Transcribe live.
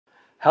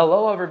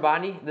Hello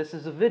everybody, this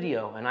is a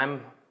video and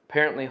I'm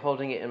apparently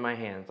holding it in my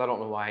hands. I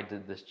don't know why I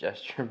did this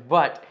gesture,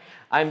 but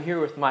I'm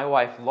here with my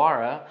wife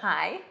Lara.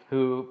 Hi.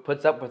 Who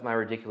puts up with my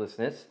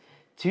ridiculousness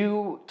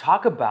to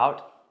talk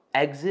about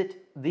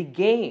Exit the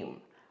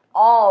Game.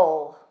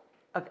 All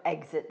of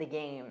Exit the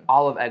Game.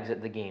 All of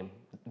Exit the Game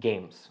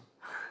games.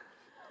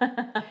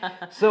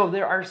 So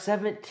there are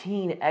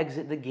 17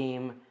 Exit the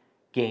Game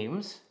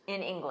games.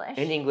 In English.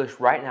 In English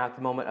right now at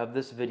the moment of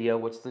this video.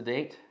 What's the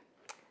date?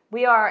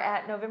 We are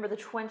at November the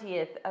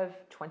 20th of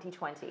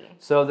 2020.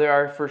 So there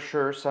are for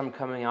sure some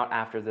coming out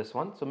after this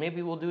one. So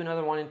maybe we'll do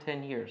another one in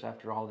 10 years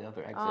after all the other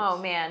exits. Oh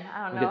man,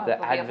 I don't know Get if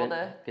the we'll advent, be able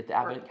to get the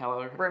advent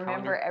calendar.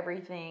 remember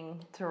everything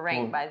to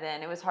rank by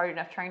then. It was hard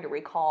enough trying to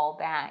recall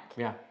back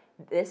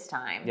this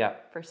time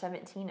for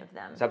 17 of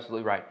them. That's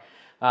absolutely right.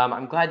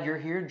 I'm glad you're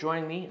here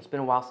joining me. It's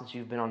been a while since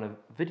you've been on a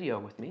video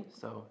with me,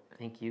 so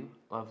thank you.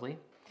 Lovely.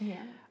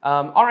 Yeah.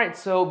 All right,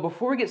 so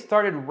before we get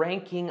started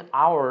ranking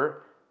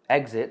our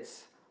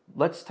exits,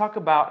 let's talk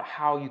about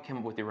how you came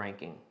up with your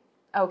ranking.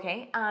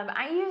 Okay,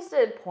 I used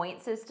a point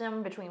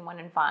system between 1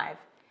 and 5.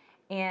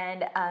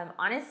 And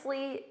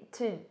honestly,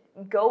 to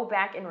go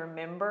back and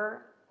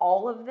remember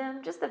all of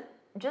them,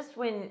 just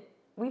when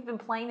we've been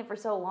playing them for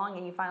so long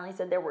and you finally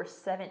said there were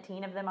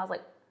 17 of them, I was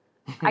like,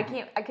 I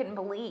couldn't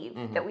believe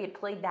that we had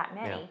played that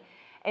many. Yeah.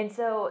 And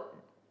so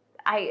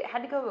I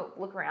had to go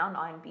look around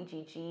on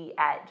BGG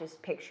at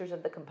just pictures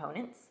of the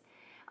components.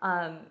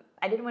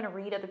 I didn't want to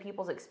read other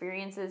people's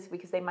experiences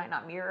because they might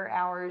not mirror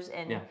ours.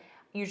 And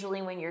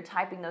usually when you're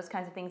typing those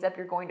kinds of things up,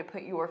 you're going to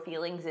put your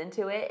feelings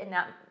into it, and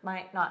that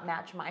might not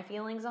match my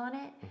feelings on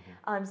it.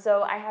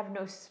 So I have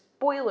no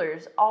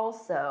spoilers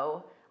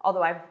also,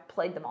 although I've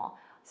played them all.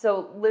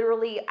 So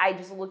literally, I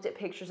just looked at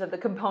pictures of the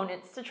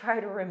components to try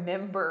to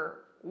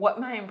remember what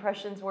my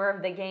impressions were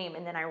of the game,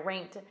 and then I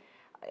ranked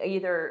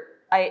either,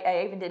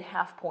 I even did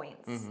half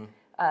points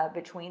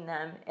between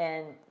them,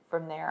 and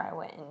from there I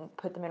went and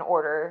put them in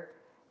order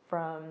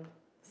from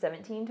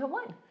 17 to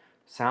 1.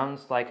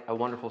 Sounds like a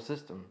wonderful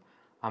system.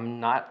 I'm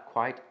not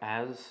quite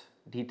as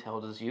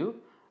detailed as you.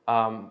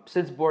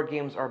 Since board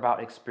games are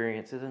about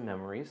experiences and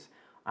memories,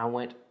 I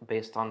went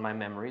based on my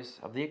memories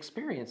of the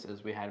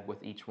experiences we had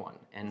with each one.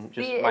 And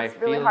just my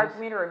it's really hard for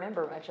me to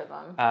remember much of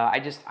them.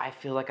 I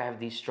feel like I have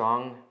these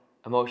strong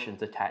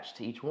emotions attached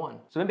to each one.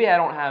 So maybe I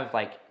don't have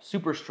like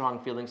super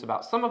strong feelings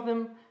about some of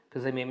them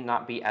because they may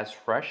not be as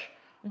fresh,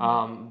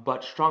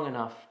 but strong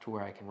enough to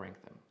where I can rank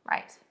them.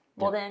 Right.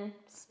 Well then,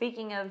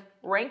 speaking of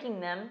ranking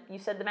them, you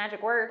said the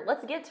magic word.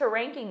 Let's get to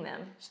ranking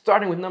them.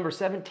 Starting with number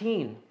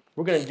 17.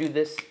 We're going to do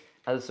this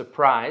as a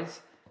surprise.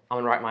 I'm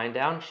going to write mine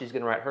down. She's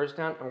going to write hers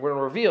down. And we're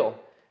going to reveal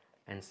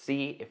and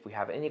see if we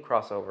have any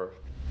crossover.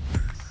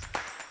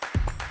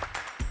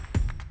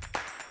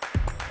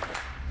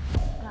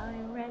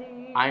 I'm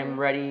ready. I'm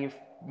ready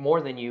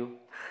more than you.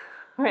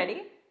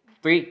 Ready?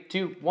 3,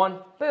 2, 1,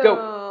 Boom.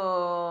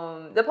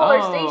 Go. The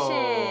Polar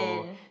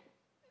Station.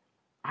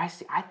 I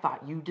see. I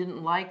thought you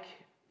didn't like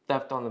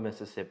Theft on the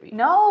Mississippi.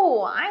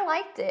 No, I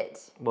liked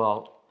it.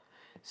 Well,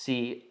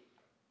 see,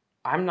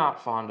 I'm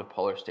not fond of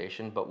Polar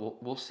Station, but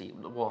we'll see.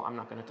 Well, I'm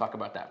not going to talk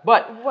about that.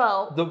 But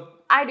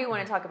I do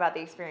want to talk about the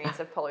experience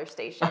of Polar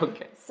Station.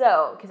 Okay.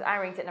 So, because I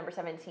ranked it number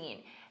 17.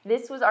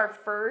 This was our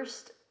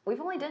first.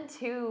 We've only done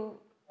 2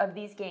 of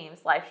these games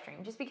live stream,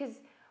 just because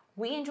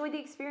we enjoyed the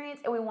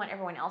experience and we want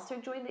everyone else to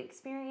enjoy the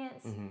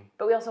experience,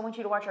 but we also want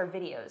you to watch our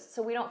videos.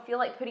 So we don't feel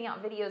like putting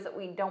out videos that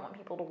we don't want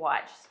people to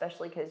watch,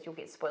 especially because you'll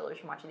get spoilers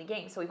from watching the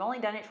game. So we've only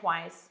done it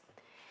twice.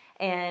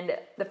 And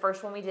the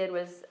first one we did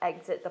was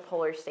Exit the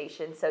Polar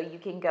Station. So you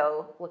can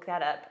go look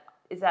that up.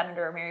 Is that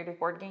under our Married with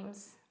Board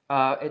Games?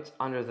 It's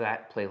under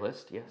that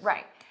playlist, yes.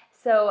 Right.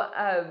 So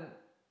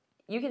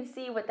you can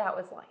see what that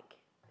was like.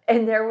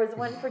 And there was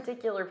one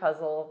particular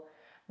puzzle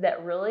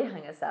that really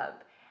hung us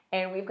up.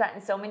 And we've gotten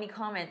so many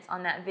comments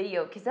on that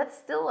video because that's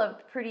still a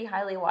pretty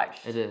highly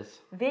watched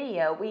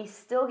video. We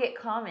still get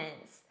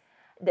comments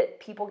that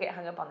people get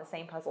hung up on the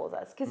same puzzle as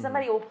us because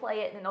somebody will play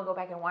it and then they'll go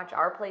back and watch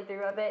our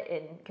playthrough of it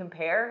and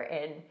compare.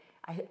 And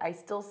I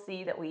still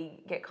see that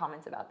we get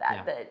comments about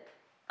that, that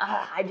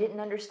I didn't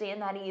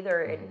understand that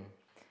either. And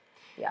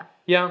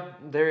yeah,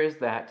 there is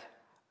that.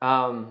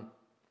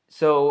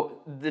 So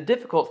the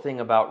difficult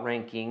thing about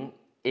ranking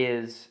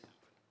is,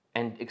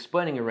 and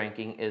explaining a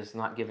ranking is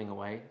not giving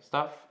away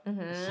stuff.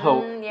 So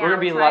we're gonna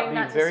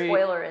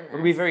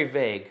be very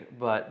vague,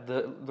 but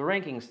the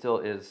ranking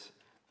still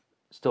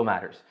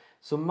matters.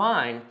 So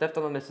mine, Theft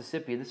on the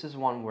Mississippi, this is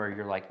one where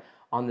you're like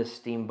on this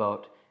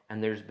steamboat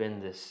and there's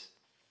been this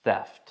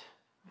theft.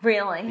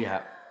 Really?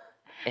 Yeah.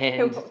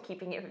 And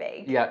keeping it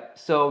vague. Yeah.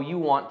 So you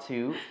want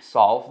to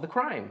solve the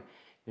crime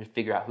and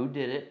figure out who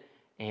did it.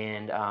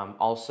 And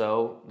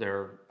also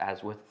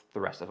as with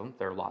the rest of them,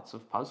 there are lots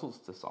of puzzles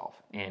to solve.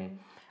 And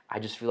I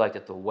just feel like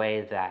that the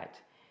way that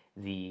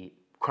the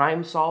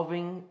crime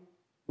solving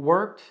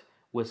worked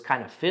was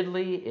kind of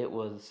fiddly. It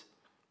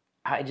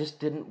just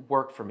didn't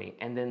work for me.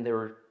 And then there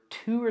were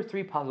 2 or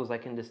 3 puzzles I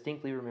can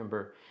distinctly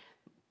remember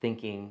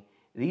thinking,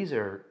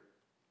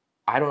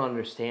 I don't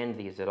understand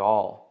these at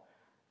all.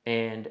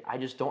 and I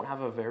just don't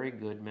have a very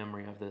good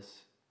memory of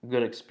this,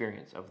 good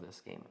experience of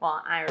this game.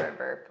 Well, I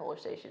remember Polar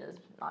Station as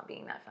not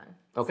being that fun.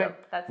 Okay. So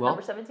that's Well,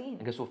 number 17.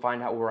 I guess we'll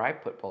find out where I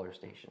put Polar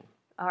Station.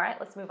 All right,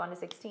 let's move on to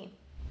 16.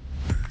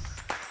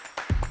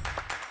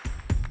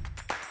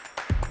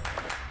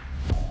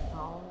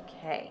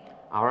 Okay.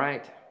 All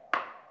right.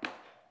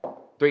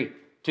 3,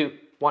 2,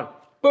 1.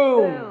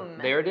 Boom! Boom.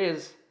 There it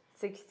is.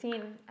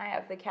 16, I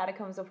have the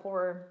Catacombs of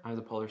Horror. I have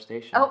the Polar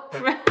Station. Oh,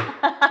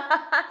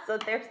 so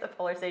there's the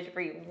Polar Station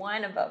for you,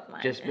 one above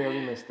mine. Just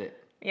barely missed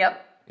it.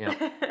 Yep.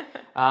 Yeah.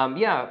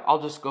 Yeah,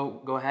 I'll just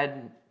go ahead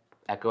and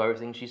echo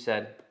everything she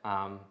said.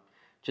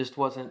 Just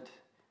wasn't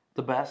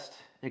the best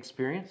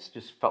experience.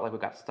 Just felt like we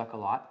got stuck a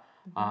lot.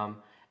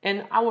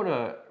 And I want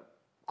to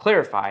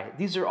clarify,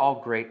 these are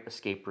all great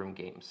escape room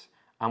games.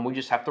 We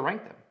just have to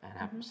rank them,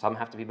 and some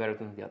have to be better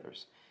than the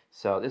others.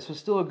 So this was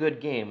still a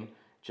good game,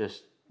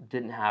 just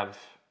didn't have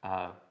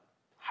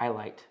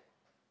an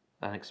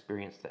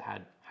experience that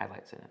had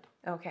highlights in it.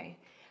 Okay.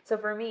 So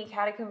for me,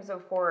 Catacombs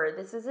of Horror,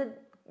 this is a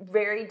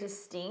very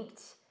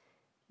distinct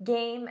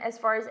game as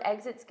far as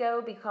exits go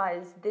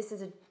because this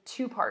is a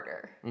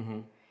two-parter.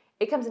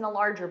 It comes in a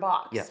larger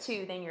box,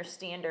 too, than your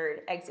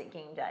standard exit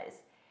game does.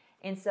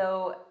 And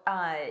so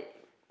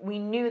we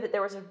knew that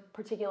there was a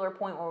particular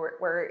point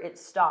where it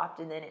stopped,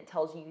 and then it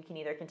tells you can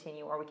either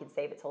continue or we can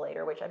save it till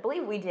later, which I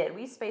believe we did.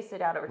 We spaced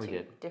it out over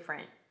two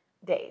different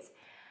days.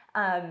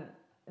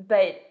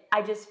 But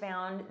I just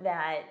found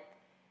that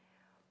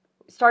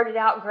started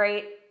out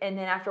great, and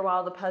then after a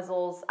while, the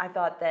puzzles, I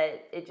thought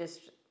that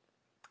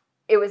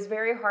it was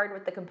very hard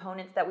with the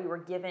components that we were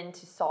given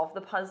to solve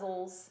the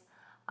puzzles.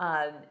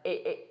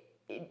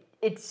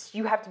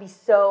 You have to be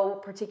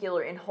so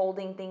particular in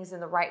holding things in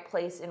the right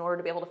place in order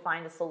to be able to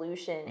find the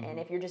solution. And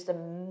if you're just a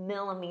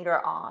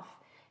millimeter off,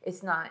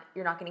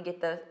 you're not going to get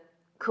the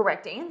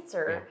correct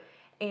answer.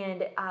 Yeah.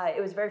 And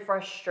it was very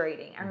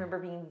frustrating. I remember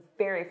being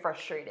very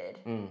frustrated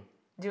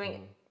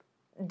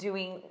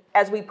doing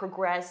as we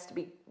progressed,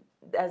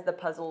 as the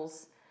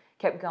puzzles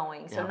kept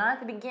going. So not at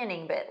the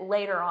beginning, but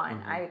later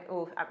on,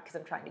 because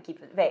I'm trying to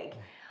keep it vague.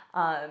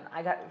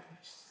 I got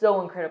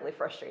so incredibly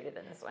frustrated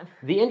in this one.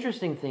 The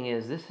interesting thing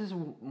is, this is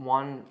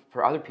one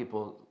for other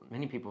people,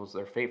 many people's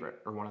their favorite,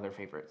 or one of their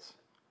favorites,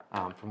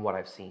 from what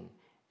I've seen.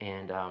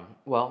 And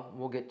well,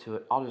 we'll get to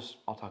it.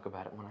 I'll talk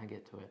about it when I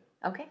get to it.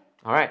 Okay.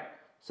 All right.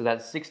 So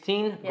that's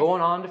 16,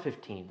 going on to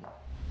 15.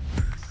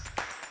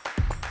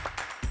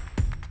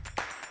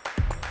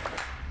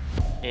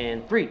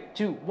 And 3,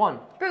 2, 1.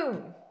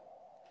 Boom.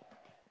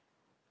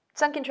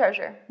 Sunken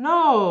Treasure.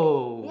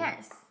 No.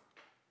 Yes.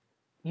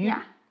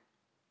 Yeah.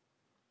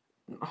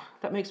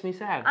 That makes me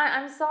sad.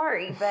 I'm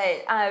sorry,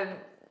 but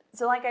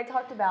so like I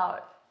talked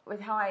about with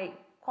how I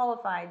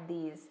qualified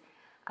these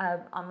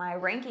on my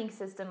ranking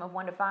system of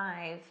 1 to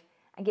 5,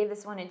 I gave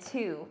this one a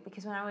 2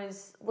 because when I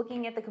was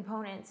looking at the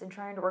components and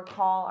trying to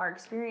recall our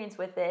experience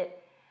with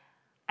it,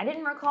 I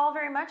didn't recall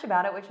very much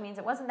about it, which means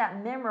it wasn't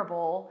that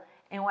memorable.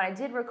 And what I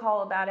did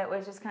recall about it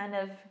was just kind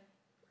of,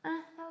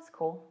 that was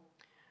cool.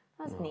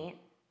 That was neat.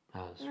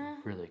 That was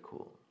really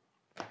cool.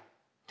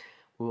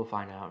 We will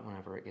find out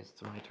whenever it gets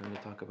to my turn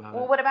to talk about it.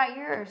 Well, what about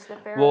yours, the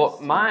Pharaoh's Well,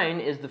 Tomb?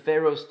 mine is the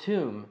Pharaoh's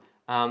Tomb.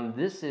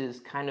 This is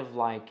kind of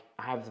like,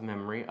 I have the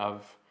memory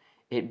of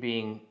me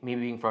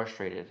being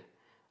frustrated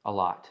a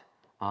lot.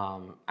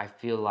 I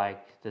feel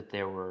like that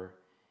there were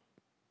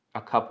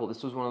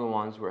this was one of the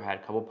ones where it had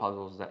a couple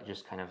puzzles that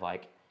just kind of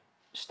like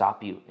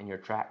stop you in your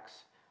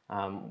tracks.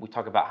 We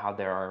talk about how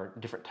there are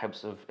different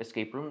types of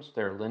escape rooms.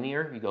 They're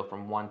linear. You go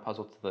from one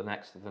puzzle to the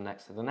next, to the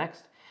next, to the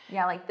next.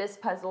 Yeah, like this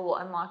puzzle will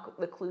unlock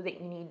the clue that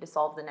you need to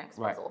solve the next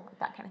puzzle,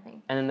 that kind of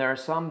thing. And then there are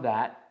some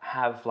that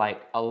have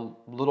like a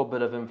little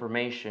bit of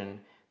information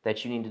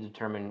that you need to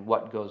determine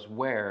what goes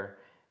where,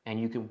 and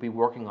you can be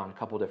working on a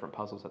couple different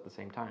puzzles at the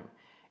same time.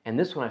 And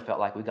this one I felt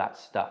like we got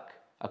stuck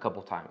a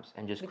couple times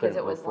and just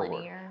couldn't move forward.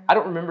 Linear? I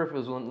don't remember if it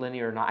was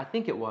linear or not. I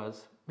think it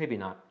was. Maybe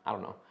not. I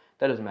don't know.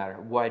 That doesn't matter.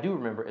 What I do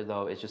remember,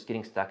 though, is just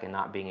getting stuck and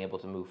not being able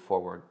to move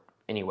forward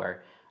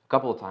anywhere a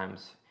couple of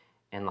times.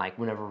 And like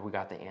whenever we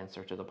got the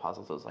answer to the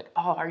puzzles, it was like,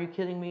 oh, are you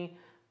kidding me?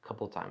 A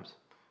couple of times.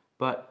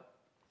 But,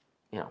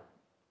 you know.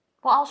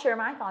 Well, I'll share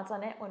my thoughts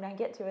on it when I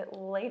get to it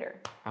later.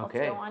 Okay.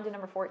 Let's go on to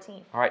number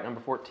 14. All right, number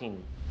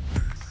 14.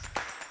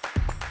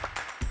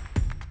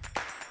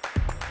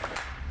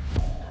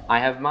 I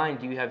have mine.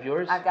 Do you have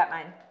yours? I've got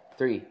mine.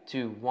 3,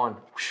 2, 1.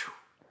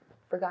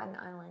 Forgotten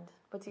Island.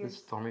 What's yours? The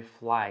Stormy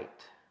Flight.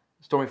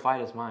 Stormy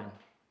Flight is mine.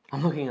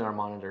 I'm looking at our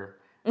monitor,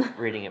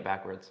 reading it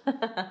backwards.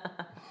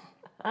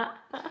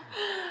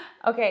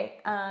 Okay,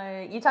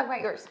 you talk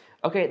about yours.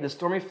 Okay, the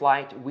Stormy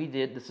Flight we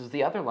did. This is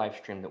the other live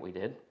stream that we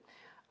did.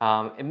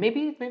 And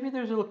maybe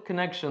there's a little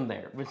connection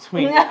there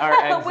between our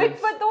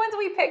exits But the ones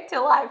we picked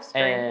to live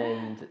stream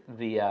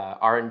and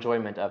our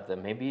enjoyment of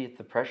them. Maybe if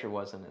the pressure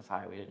wasn't as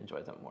high, we'd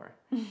enjoy them more.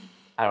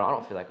 I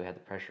don't feel like we had the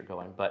pressure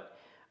going, but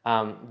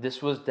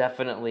this was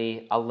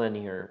definitely a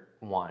linear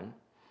one.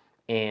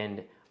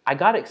 And I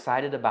got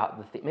excited about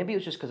the theme. Maybe it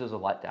was just because it was a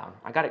letdown.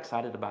 I got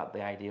excited about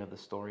the idea of the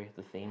story,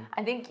 the theme.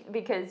 I think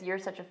because you're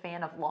such a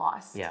fan of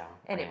Lost. Yeah,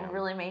 and I it am.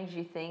 really made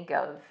you think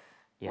of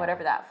Yeah.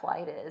 whatever that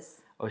flight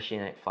is.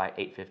 Oceanic Flight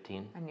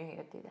 815. I knew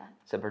you'd do that.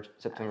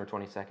 September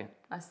 22nd.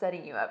 I'm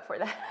setting you up for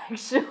that,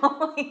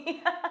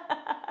 actually.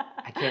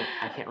 I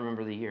can't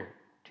remember the year.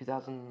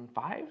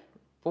 2005?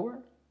 4?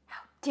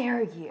 How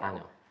dare you? I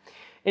know.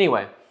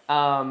 Anyway,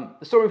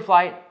 the story of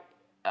Flight,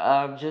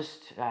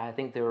 I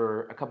think there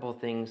were a couple of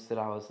things that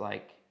I was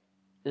like,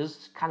 this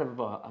is kind of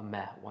a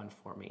meh one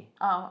for me.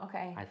 Oh,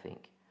 okay. I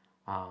think.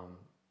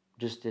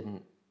 Just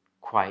didn't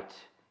quite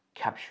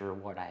capture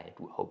what I had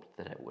hoped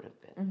that it would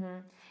have been. Mm-hmm.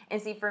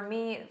 And see, for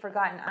me,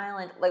 Forgotten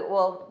Island,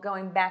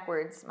 going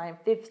backwards, my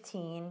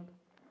 15,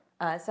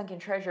 Sunken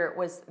Treasure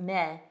was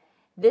meh.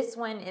 This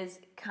one is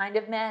kind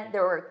of meh.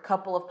 There were a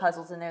couple of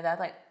puzzles in there that I was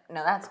like,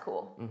 no, that's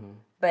cool. Mm-hmm.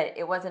 But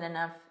it wasn't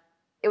enough.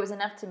 It was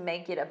enough to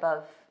make it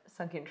above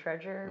Sunken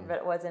Treasure, but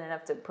it wasn't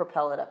enough to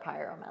propel it up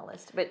higher on my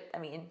list. But, I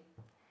mean,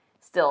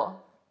 still,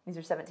 these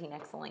are 17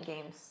 excellent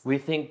games. We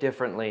think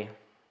differently,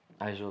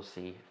 as you'll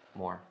see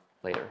more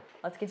later.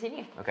 Let's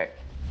continue. Okay.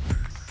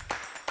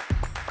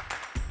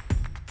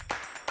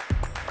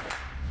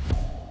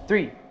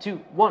 3, 2,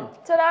 1.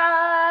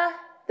 Ta-da!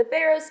 The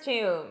Pharaoh's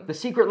Tomb. The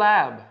Secret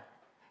Lab.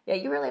 Yeah,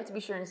 you really have to be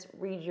sure and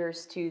read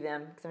yours to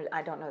them, because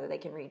I don't know that they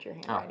can read your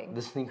handwriting. Oh,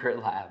 the Secret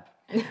Lab.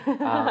 And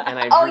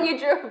I you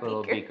drew a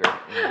little beaker.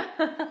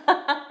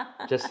 Yeah.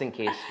 Just in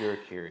case you were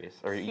curious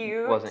or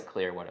it wasn't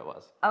clear what it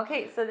was.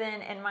 Okay, so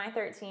then in my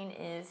 13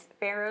 is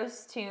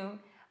Pharaoh's Tomb.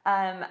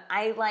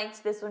 I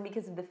liked this one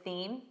because of the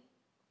theme.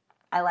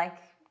 I like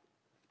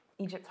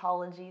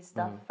Egyptology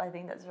stuff. I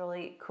think that's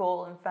really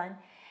cool and fun.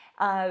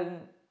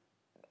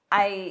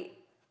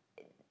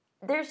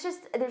 There's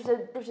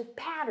a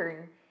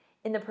pattern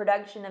in the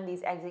production of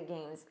these exit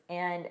games,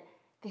 and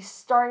they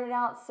started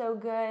out so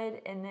good,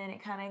 and then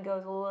it kind of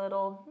goes a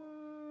little,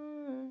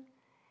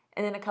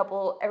 and then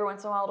every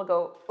once in a while it'll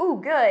go,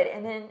 ooh, good,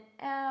 and then,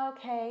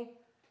 okay,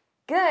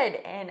 good,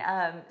 and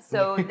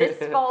so this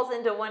falls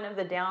into one of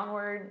the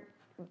downward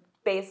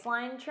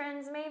baseline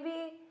trends,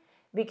 maybe,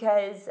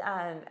 because,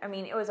 I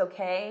mean, it was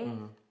okay.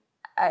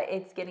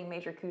 It's getting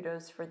major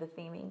kudos for the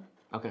theming.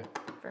 Okay.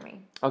 For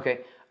me.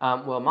 Okay.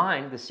 Well,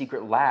 mine, The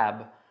Secret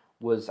Lab,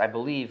 was, I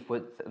believe,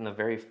 in the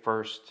very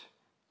first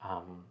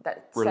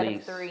that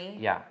release. Set of 3.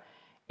 Yeah.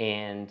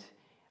 And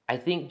I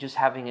think just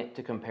having it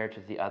to compare to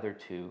the other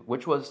two,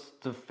 which was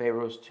the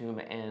Pharaoh's Tomb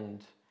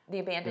and The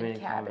Abandoned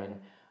Cabin.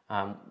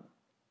 I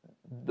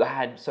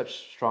had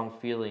such strong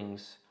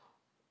feelings.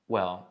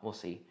 Well, we'll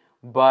see.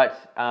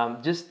 But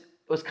just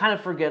it was kind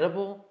of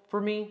forgettable for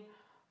me.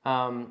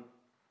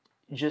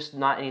 Just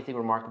not anything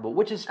remarkable,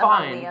 which is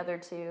fine. Among the other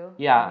two.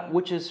 Yeah,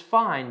 which is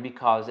fine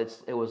because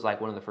it was like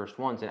one of the first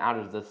ones, and out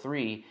of the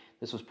 3,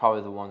 this was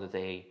probably the one that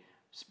they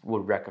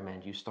would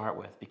recommend you start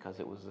with because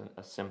it was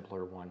a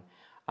simpler one,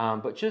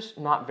 but just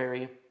not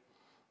very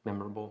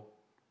memorable.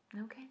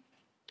 Okay.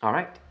 All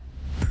right.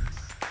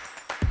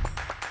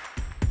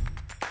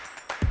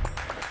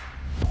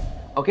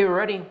 Okay, we're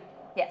ready.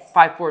 Yes.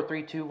 5, 4,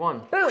 3, 2,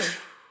 1. Boom.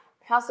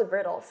 House of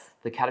Riddles.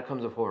 The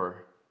Catacombs of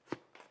Horror.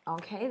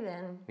 Okay,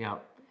 then. Yeah.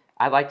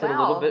 I liked it a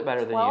little bit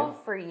better than you.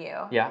 12 for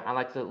you. Yeah, I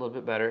liked it a little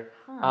bit better.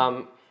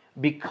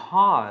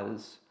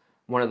 Because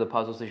one of the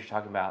puzzles that you're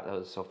talking about that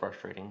was so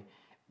frustrating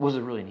was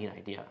a really neat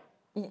idea.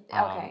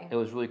 Okay. It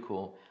was really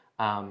cool.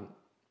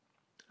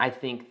 I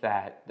think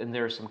that, and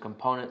there are some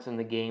components in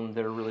the game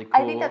that are really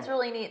cool. I think that's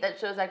really neat. That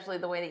shows actually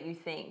the way that you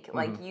think.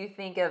 Like, you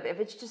think of,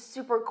 if it's just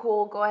super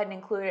cool, go ahead and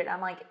include it.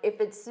 I'm like, if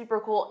it's super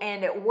cool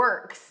and it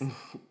works,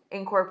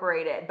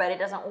 incorporate it. But it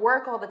doesn't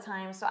work all the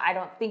time, so I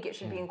don't think it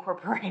should be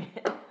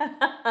incorporated.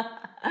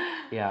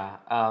 Yeah.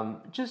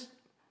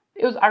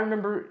 I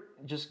remember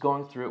just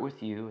going through it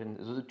with you, and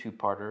this was a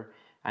 2-parter.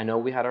 I know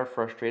we had our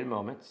frustrated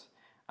moments,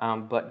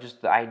 but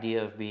just the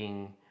idea of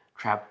being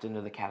trapped into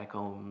the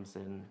catacombs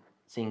and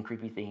seeing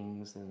creepy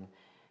things and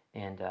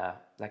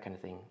that kind of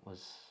thing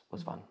was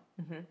fun.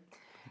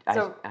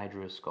 So I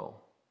drew a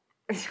skull.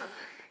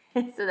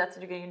 So that's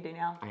what you're going to do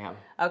now? I am.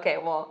 Okay,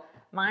 well,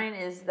 mine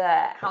is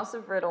the House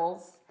of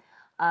Riddles.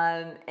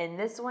 And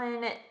this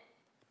one,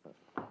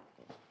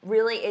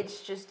 really,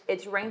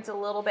 it's ranked a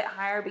little bit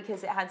higher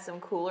because it had some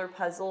cooler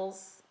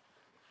puzzles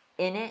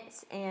in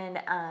it. And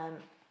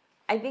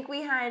I think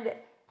we had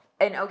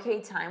an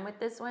okay time with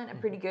this one, a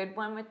pretty good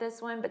one with this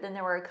one. But then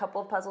there were a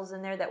couple of puzzles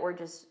in there that were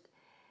just,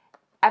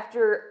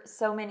 after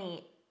so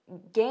many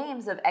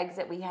games of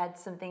Exit, we had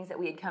some things that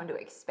we had come to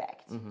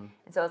expect. And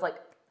so I was like,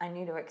 I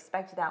knew to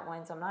expect that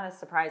one, so I'm not as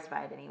surprised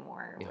by it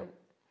anymore. Yeah.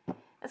 But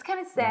it's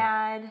kind of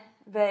sad,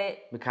 but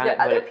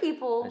other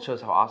people... It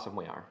shows how awesome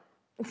we are.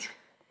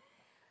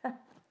 There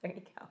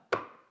you go.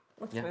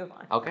 Let's move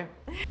on. Okay.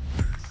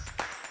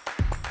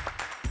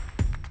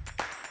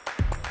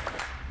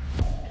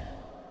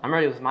 I'm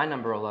ready with my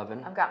number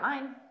 11. I've got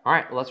mine. All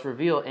right, let's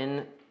reveal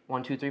in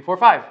 1, 2, 3, 4,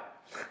 5.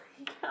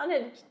 You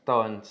counted.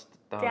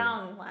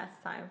 down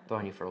last time.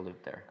 Throwing you for a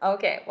loop there.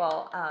 Okay,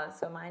 well,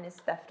 so mine is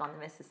Theft on the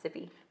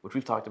Mississippi. Which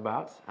we've talked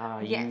about.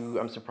 Yes.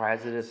 I'm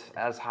surprised it is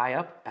as high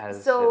up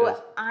as So it is.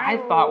 I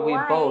thought we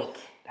like- both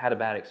had a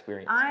bad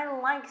experience. I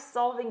like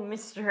solving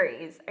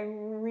mysteries. I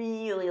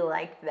really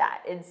like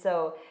that. And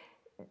so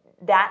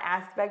that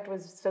aspect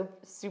was so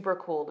super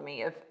cool to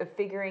me of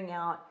figuring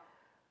out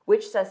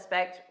which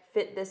suspect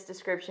fit this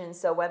description.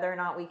 So whether or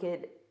not we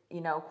could,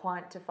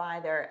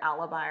 quantify their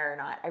alibi or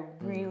not, I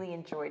really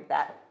enjoyed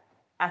that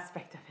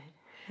aspect of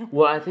it.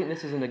 Well, I think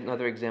this is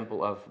another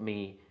example of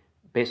me,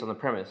 based on the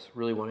premise,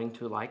 really wanting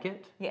to like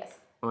it. Yes.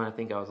 And I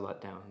think I was let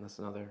down. That's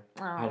another.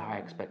 I had high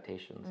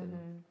expectations.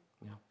 And,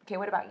 Okay,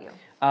 what about you?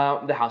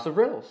 The House of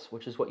Riddles,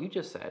 which is what you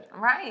just said.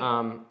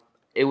 Right.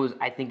 It was.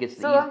 I think it's.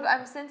 So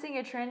I'm sensing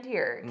a trend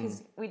here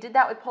because we did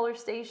that with Polar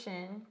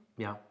Station.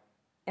 Yeah.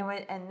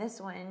 And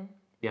this one.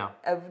 Yeah.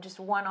 Of just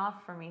one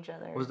off from each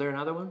other. Was there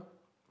another one?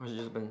 Or has it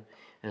just been?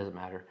 It doesn't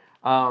matter.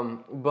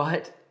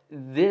 But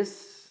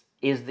this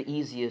is the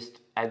easiest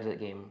exit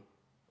game,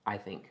 I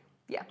think.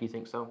 Yeah. Do you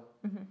think so?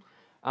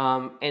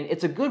 Mm-hmm. And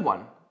it's a good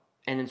one,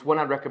 and it's one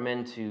I'd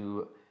recommend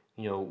to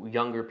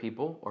younger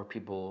people or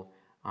people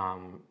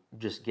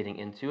just getting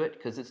into it,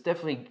 because it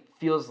definitely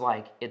feels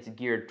like it's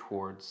geared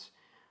towards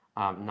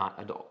not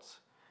adults.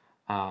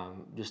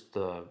 Just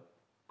the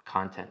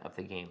content of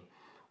the game,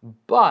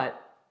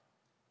 but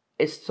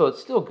it's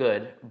still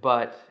good.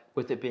 But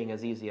with it being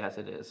as easy as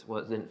it is, well,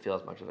 it didn't feel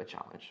as much of a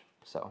challenge.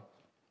 So,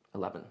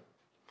 11.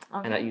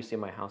 Okay. And that you see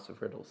my House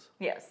of Riddles.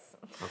 Yes.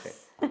 Okay.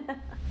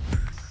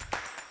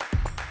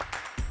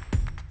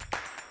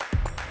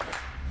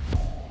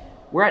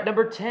 We're at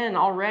number 10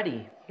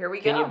 already. Here we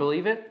go. Can you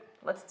believe it?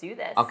 Let's do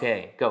this.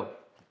 Okay, go.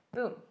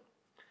 Boom.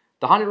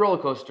 The Haunted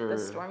Roller Coaster. The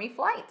Stormy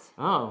Flight.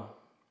 Oh.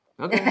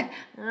 Okay.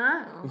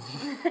 Oh.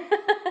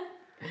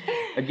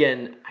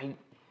 Again,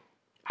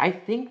 I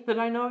think that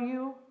I know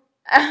you,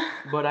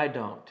 but I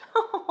don't.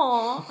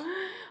 Aw.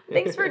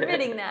 Thanks for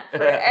admitting that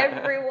for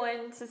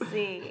everyone to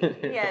see.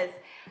 Yes.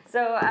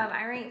 So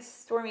I ranked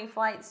Stormy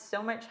Flight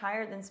so much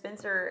higher than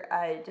Spencer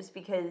just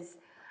because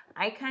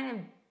I kind of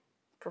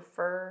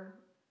prefer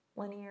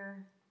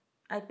linear,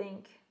 I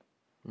think.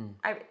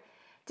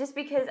 Just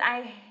because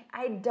I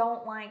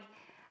don't like,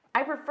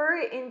 I prefer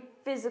it in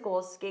physical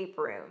escape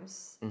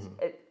rooms,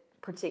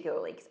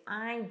 particularly, because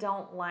I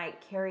don't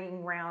like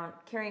carrying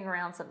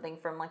around something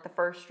from like the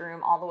first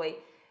room all the way.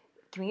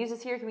 Can we use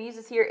this here? Can we use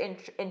this here?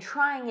 And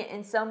trying it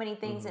in so many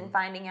things and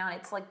finding out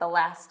it's like the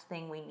last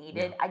thing we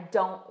needed. Yeah. I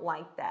don't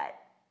like that.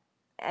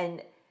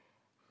 And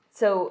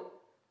so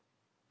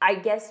I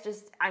guess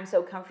just I'm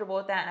so comfortable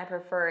with that, and I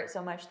prefer it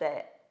so much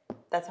that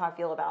that's how I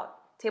feel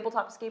about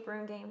tabletop escape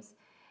room games.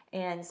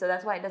 And so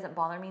that's why it doesn't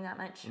bother me that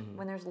much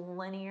when there's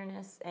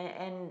linearness.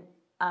 And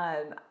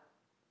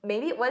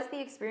maybe it was the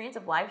experience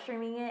of live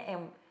streaming it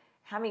and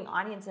having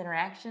audience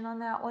interaction on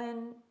that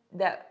one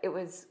that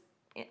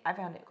I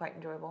found it quite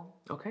enjoyable.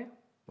 Okay.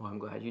 Well, I'm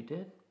glad you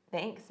did.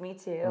 Thanks. Me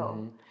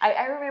too.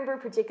 I remember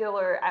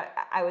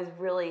I was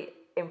really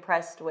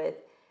impressed with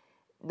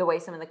the way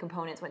some of the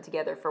components went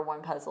together for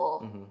one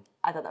puzzle.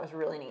 I thought that was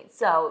really neat.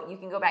 So you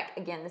can go back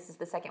again. This is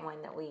the second one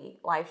that we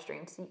live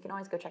streamed, so you can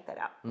always go check that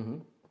out.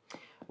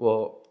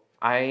 Well,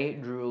 I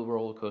drew a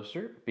roller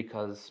coaster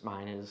because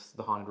mine is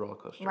the Haunted Roller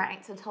Coaster.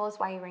 Right. So tell us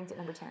why you ranked it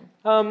number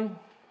 10.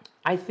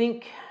 I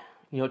think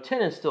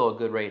 10 is still a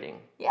good rating.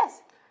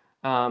 Yes.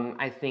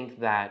 I think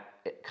that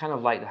it kind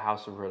of like the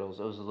House of Riddles.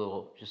 It was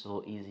just a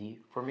little easy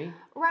for me.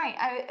 Right.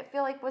 I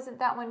feel like wasn't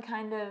that one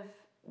kind of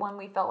one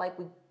we felt like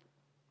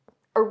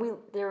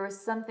there was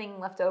something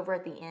left over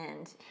at the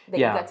end that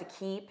you got to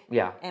keep.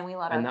 Yeah. And we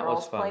let our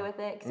girls play with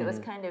it because it was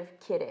kind of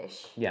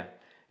kiddish. Yeah.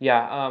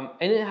 Yeah.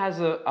 And it has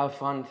a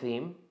fun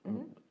theme.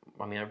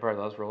 I mean, everybody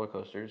loves roller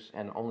coasters,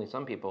 and only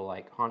some people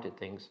like haunted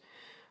things.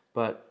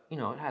 But it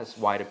has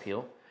wide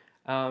appeal.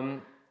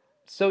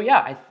 So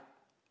yeah,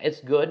 it's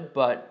good,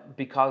 but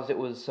because it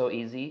was so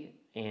easy,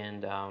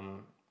 and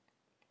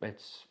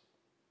it's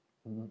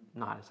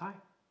not as high.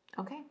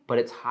 Okay. But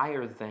it's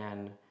higher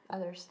than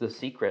others. The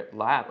Secret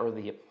Lab, or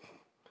the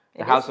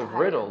House of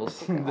Riddles.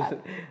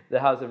 The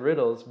House of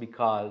Riddles,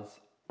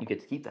 because you get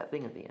to keep that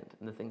thing at the end,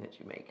 and the thing that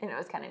you make. And it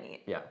was kind of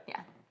neat. Yeah. Yeah.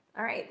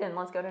 All right, then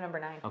let's go to number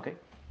 9. Okay.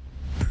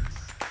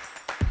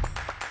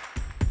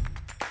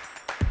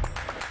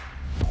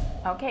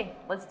 Okay,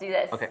 let's do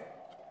this. Okay.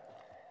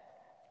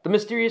 The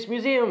Mysterious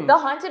Museum. The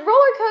Haunted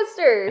Roller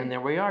Coaster. And there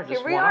we are.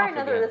 Here we are,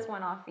 another this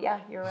one off. Yeah,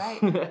 you're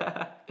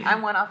right.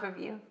 I'm one off of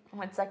you. I'm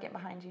 1 second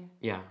behind you.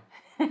 Yeah,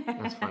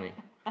 that's funny.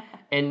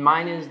 And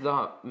mine is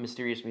the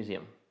Mysterious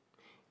Museum.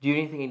 Do you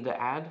have anything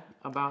to add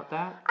about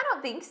that? I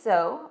don't think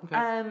so.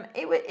 Okay.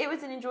 It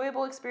was an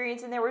enjoyable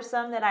experience, and there were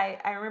some that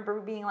I remember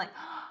being like,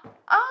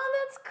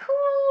 oh, that's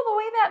cool, the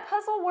way that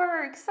puzzle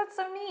works. That's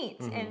so neat.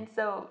 And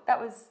so that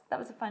was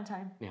a fun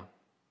time. Yeah.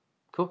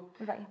 Cool.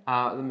 What about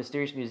you? The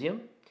Mysterious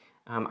Museum.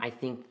 I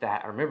think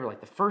that I remember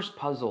like the first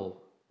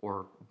puzzle,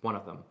 or one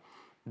of them,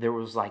 there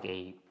was like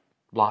a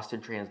lost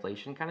in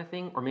translation kind of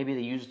thing, or maybe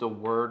they used a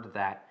word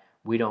that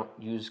we don't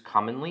use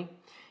commonly.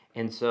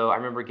 And so I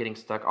remember getting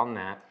stuck on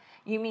that.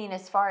 You mean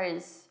as far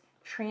as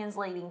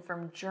translating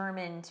from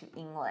German to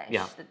English?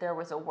 Yeah. That there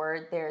was a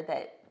word there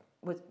that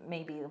was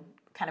maybe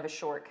kind of a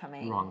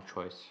shortcoming. Wrong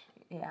choice.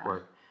 Yeah.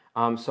 Word.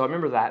 So I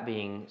remember that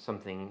being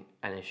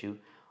an issue.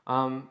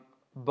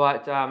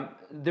 But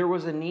there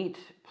was a neat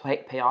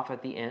payoff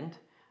at the end.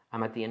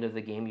 At the end of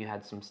the game, you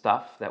had some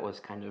stuff that was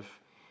kind of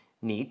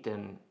neat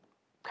and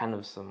kind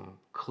of some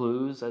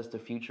clues as to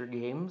future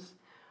games.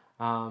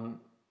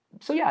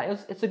 So yeah,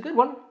 it's a good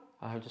one.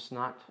 Just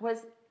not.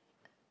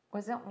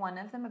 Wasn't one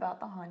of them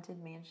about the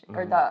haunted mansion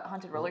or the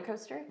haunted roller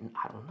coaster?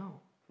 I don't know.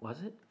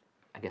 Was it?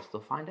 I guess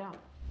they'll find out.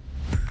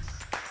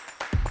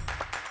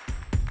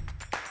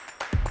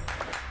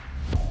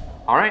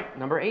 All right,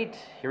 number 8.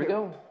 Here we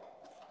go.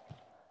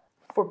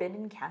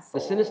 Forbidden Castle.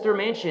 The Sinister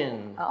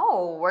Mansion.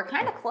 Oh, we're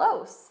kind of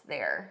close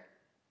there.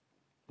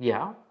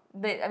 Yeah.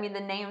 I mean, the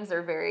names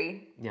are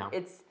very. Yeah.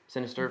 It's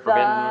Sinister, the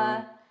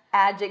Forbidden.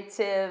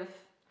 Adjective.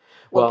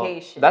 Well,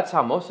 Location. that's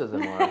how most of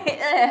them are.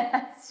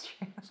 That's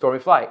true. Stormy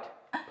Flight,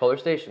 Polar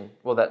Station.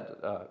 Well,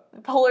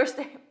 that. Polar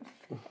Station.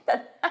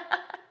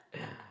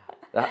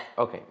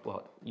 Okay.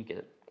 Well, you get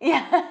it.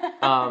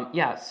 Yeah.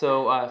 Yeah.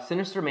 So,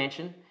 Sinister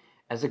Mansion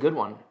is a good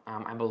one.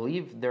 I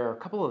believe there are a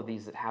couple of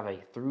these that have a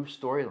through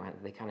storyline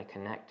that they kind of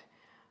connect,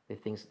 the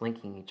things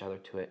linking each other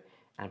to it.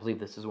 And I believe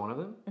this is one of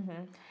them.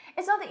 Mm-hmm.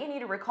 It's not that you need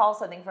to recall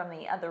something from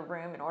the other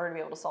room in order to be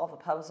able to solve a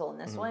puzzle in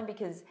this one,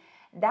 because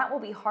that will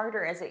be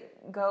harder as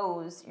it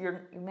goes. You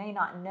may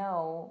not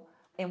know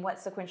in what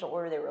sequential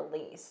order they were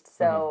released.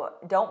 So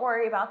don't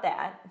worry about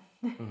that.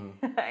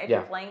 If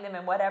you're playing them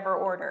in whatever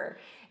order,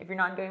 if you're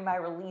not doing by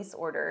release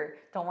order,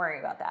 don't worry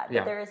about that.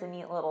 But there is a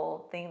neat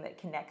little thing that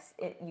connects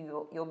it.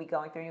 You'll be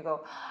going through and you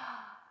go,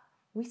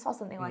 we saw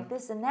something like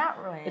this in that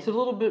room. It's a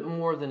little bit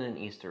more than an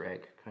Easter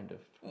egg, kind of.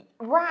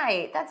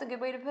 Right. That's a good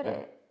way to put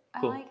it.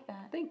 Cool. I like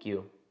that. Thank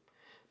you.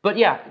 But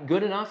yeah,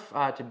 good enough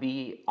to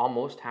be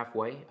almost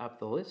halfway up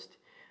the list.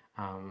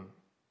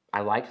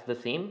 I liked the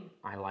theme.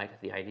 I liked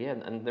the idea.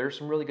 And there's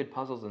some really good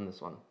puzzles in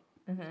this one.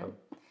 So.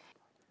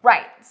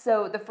 Right.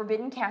 So the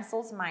Forbidden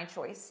Castle's my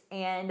choice.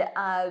 And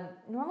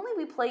normally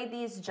we play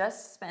these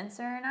just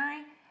Spencer and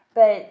I.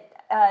 But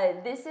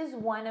this is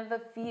one of a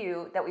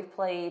few that we've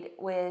played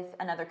with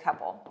another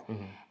couple.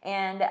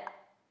 And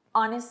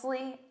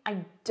honestly, I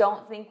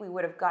don't think we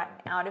would have gotten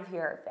out of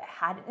here if it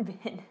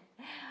hadn't been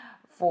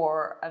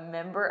for a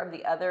member of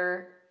the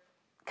other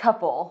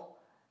couple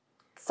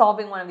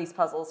solving one of these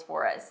puzzles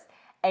for us.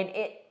 And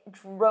it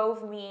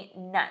drove me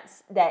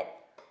nuts that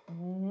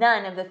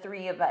none of the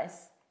three of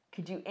us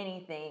could do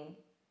anything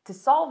to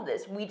solve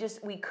this.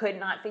 We could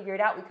not figure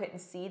it out. We couldn't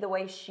see the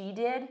way she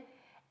did.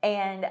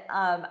 And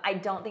I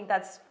don't think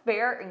that's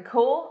fair and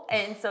cool.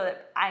 And so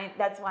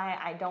that's why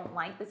I don't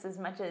like this as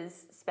much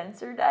as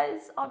Spencer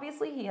does.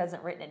 Obviously, he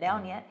hasn't written it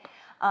down yet.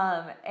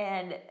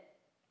 And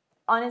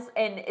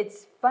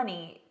it's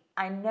funny.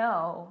 I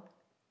know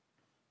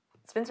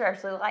Spencer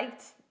actually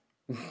liked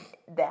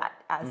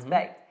that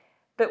aspect.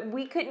 But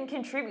we couldn't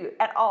contribute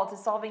at all to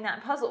solving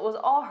that puzzle. It was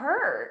all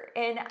her.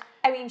 And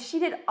I mean, she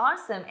did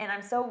awesome. And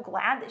I'm so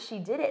glad that she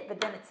did it. But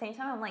then at the same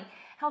time, I'm like,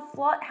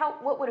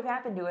 what would have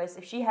happened to us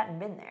if she hadn't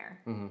been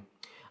there?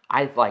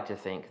 I'd like to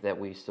think that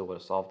we still would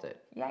have solved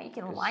it. Yeah, you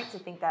can like to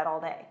think that all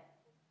day.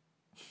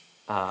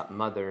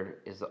 Mother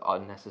is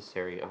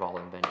unnecessary of all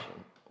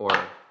invention. Or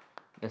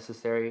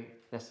necessity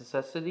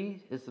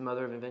is the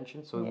mother of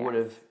invention. So it would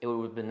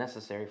have been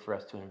necessary for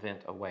us to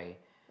invent a way.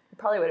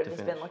 Probably would have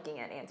just been looking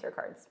at answer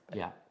cards. But.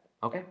 Yeah.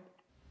 Okay.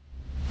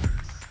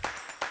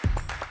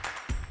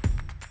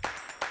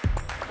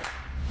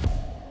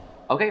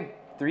 Okay.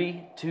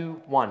 3,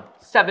 2, 1.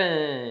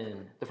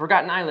 7. The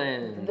Forgotten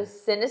Island. The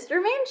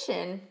Sinister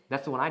Mansion.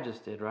 That's the one I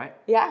just did, right?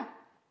 Yeah.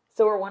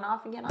 So we're one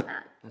off again on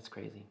that. That's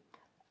crazy.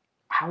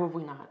 How have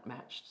we not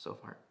matched so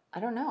far?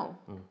 I don't know.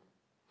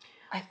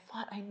 I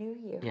thought I knew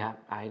you. Yeah.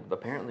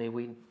 Apparently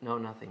we know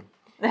nothing.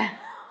 Do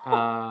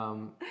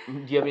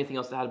you have anything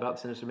else to add about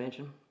the Sinister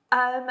Mansion?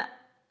 I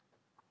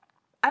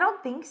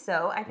don't think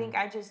so. I think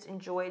I just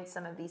enjoyed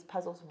some of these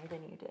puzzles more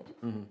than you did.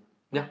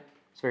 Yeah,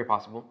 it's very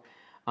possible.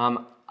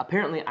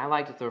 Apparently, I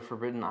liked the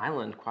Forbidden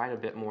Island quite a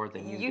bit more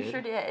than you did. You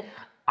sure did.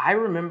 I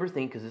remember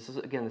thinking, because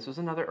this was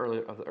another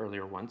of the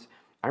earlier ones.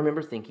 I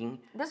remember thinking...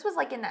 This was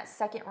like in that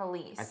second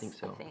release. I think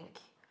so.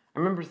 I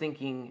remember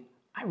thinking,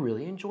 I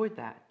really enjoyed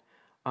that.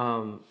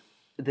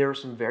 There are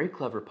some very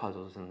clever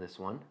puzzles in this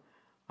one.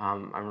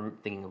 I'm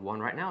thinking of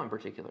one right now in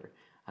particular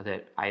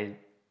that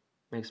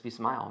makes me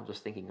smile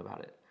just thinking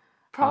about it.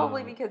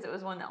 Probably because it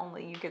was one that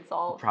only you could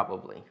solve.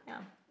 Probably. Yeah.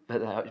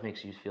 But that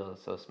makes you feel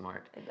so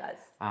smart. It does.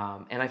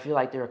 And I feel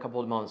like there are a couple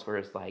of moments where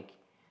it's like,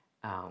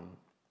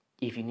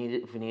 if we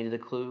needed a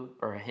clue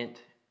or a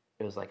hint,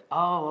 it was like,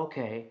 oh,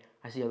 okay,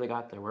 I see how they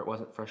got there. Where it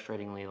wasn't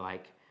frustratingly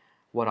like,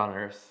 what on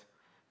earth,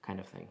 kind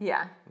of thing.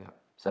 Yeah. Yeah.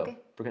 So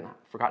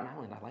Forgotten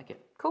Island, I like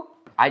it. Cool.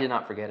 I did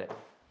not forget it.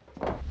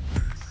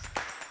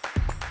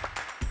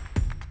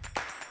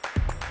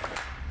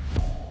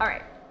 All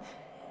right.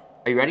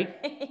 Are you ready?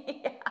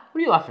 Yeah. What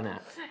are you laughing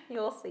at?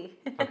 You'll see.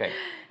 Okay.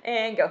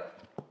 And go.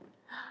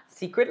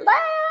 Secret Lab.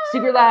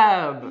 Secret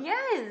Lab.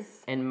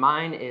 Yes. And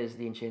mine is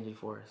the Enchanted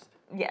Forest.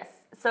 Yes.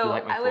 So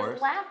like my I was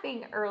forest?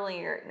 laughing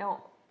earlier.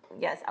 No,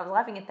 yes, I was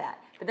laughing at that.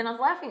 But then I was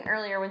laughing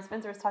earlier when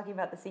Spencer was talking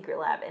about the Secret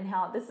Lab and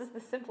how this is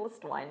the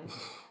simplest one.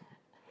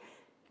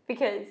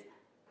 Because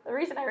the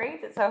reason I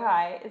ranked it so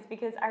high is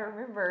because I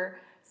remember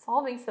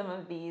solving some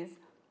of these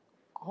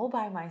all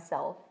by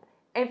myself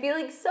and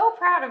feeling so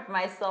proud of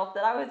myself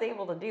that I was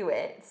able to do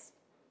it.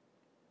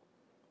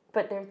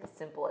 But they're the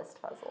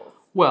simplest puzzles.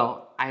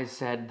 Well, I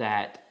said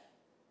that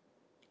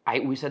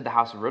we said the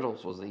House of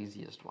Riddles was the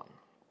easiest one.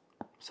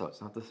 So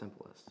it's not the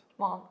simplest.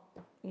 Well,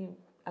 you've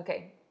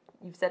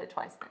said it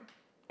twice then.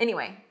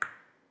 Anyway.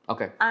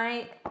 Okay.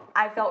 I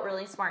felt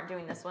really smart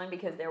doing this one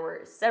because there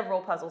were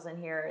several puzzles in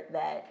here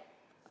that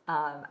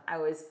I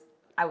was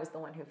the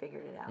one who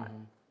figured it out.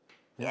 Mm-hmm.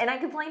 Yeah. And I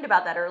complained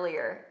about that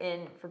earlier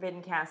in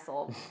Forbidden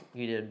Castle.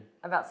 You did.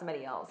 About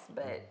somebody else,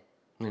 but...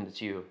 And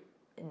it's you.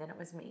 And then it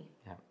was me.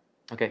 Yeah.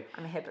 Okay.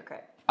 I'm a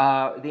hypocrite.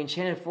 The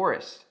Enchanted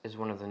Forest is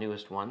one of the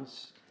newest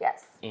ones.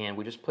 Yes. And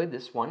we just played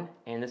this one.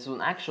 And this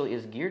one actually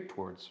is geared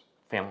towards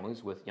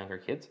families with younger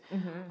kids.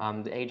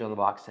 Mm-hmm. The age on the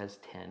box says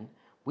 10.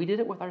 We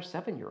did it with our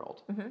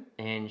 7-year-old. Mm-hmm.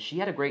 And she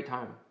had a great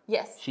time.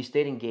 Yes. She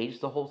stayed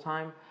engaged the whole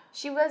time.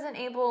 She wasn't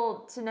able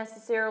to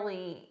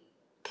necessarily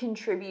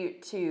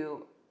contribute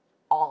to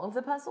all of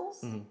the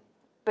puzzles. Mm-hmm.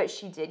 But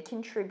she did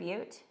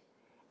contribute.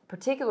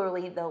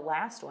 Particularly the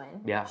last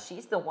one. Yeah.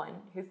 She's the one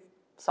who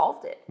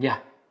solved it. Yeah.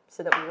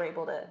 So that we were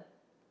able to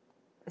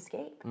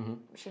escape. Mm-hmm.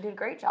 She did a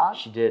great job.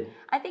 She did.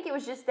 I think it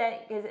was just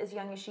that as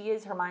young as she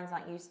is, her mind's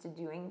not used to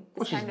doing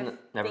this kind of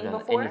never thing done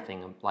before.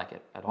 Anything like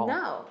it at all.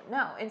 No.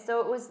 And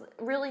so it was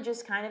really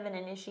just kind of an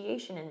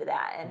initiation into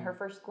that and her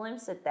first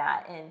glimpse at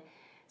that. And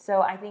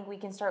so I think we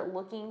can start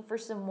looking for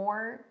some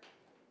more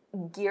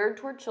geared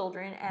toward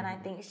children. And I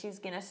think she's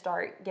going to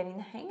start getting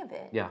the hang of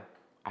it. Yeah.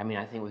 I mean,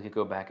 I think we could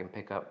go back and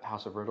pick up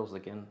House of Riddles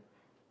again.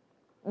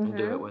 And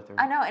do it with her.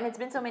 I know, and it's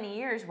been so many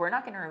years, we're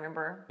not going to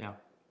remember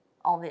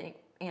all the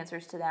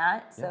answers to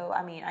that. So,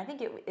 I mean, I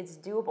think it's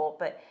doable,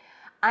 but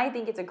I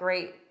think it's a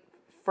great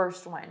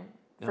first one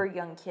for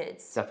young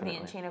kids. Definitely.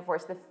 The Enchanted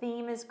Forest. The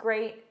theme is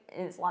great,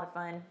 and it's a lot of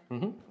fun.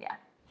 Mm-hmm. Yeah.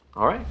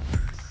 All right.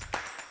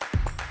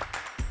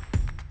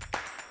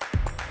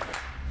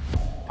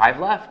 5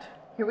 left.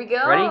 Here we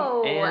go.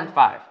 Ready? And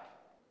 5.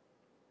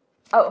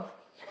 Oh.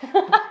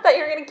 I thought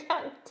you were going to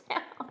count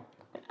down.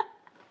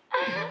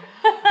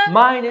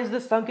 Mine is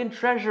the Sunken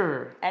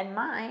Treasure. And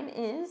mine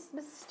is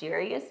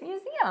Mysterious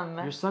Museum.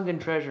 Your Sunken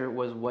Treasure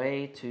was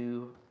way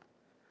too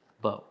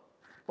low.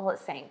 Well, it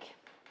sank.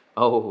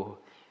 Oh,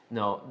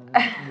 no.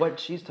 What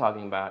she's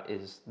talking about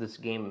is this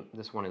game.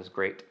 This one is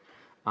great.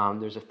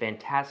 There's a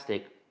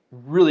fantastic,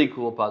 really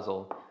cool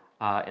puzzle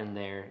in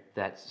there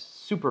that's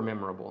super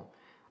memorable.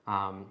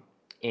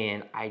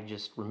 And I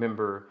just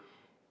remember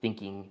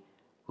thinking,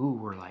 ooh,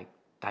 we're like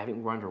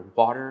diving, we're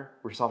underwater,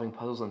 we're solving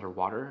puzzles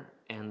underwater.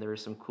 And there are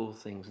some cool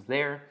things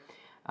there.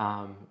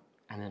 And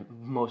then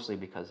mostly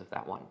because of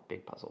that one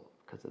big puzzle,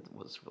 because it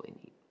was really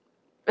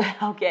neat.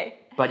 Okay.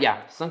 But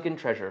yeah, Sunken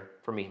Treasure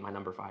for me, my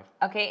number 5.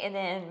 Okay, and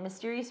then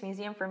Mysterious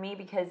Museum for me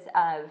because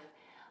of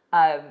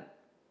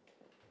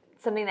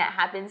something that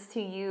happens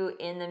to you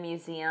in the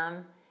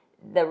museum,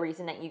 the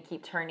reason that you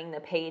keep turning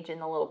the page in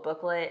the little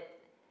booklet,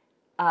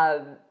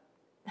 because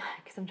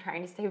I'm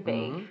trying to stay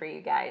vague for you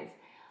guys.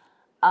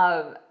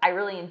 I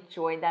really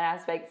enjoyed that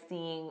aspect,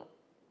 seeing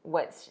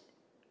what's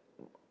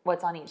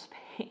on each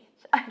page.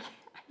 I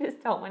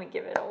just don't want to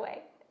give it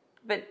away.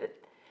 But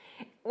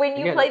when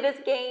you play this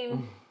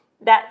game,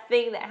 that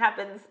thing that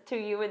happens to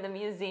you in the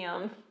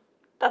museum,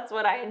 that's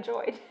what I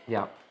enjoyed.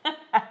 Yeah,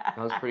 that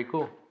was pretty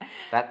cool.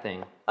 That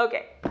thing.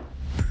 Okay.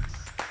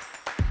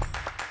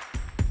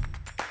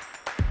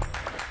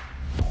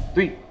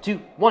 3, 2,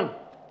 1,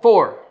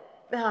 4.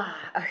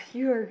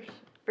 You're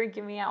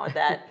freaking me out with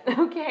that.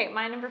 Okay,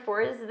 my number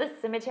 4 is the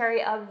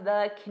Cemetery of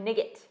the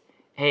Knigget.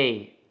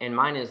 Hey, and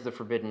mine is the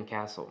Forbidden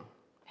Castle.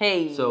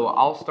 Hey. So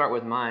I'll start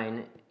with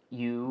mine.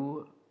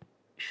 You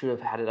should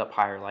have had it up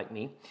higher like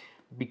me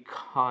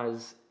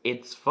because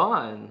it's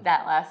fun.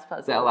 That last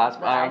puzzle.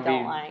 I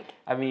don't like.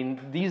 I mean,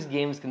 these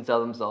games can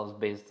sell themselves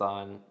based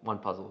on one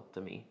puzzle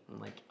to me. I'm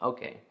like,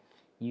 okay,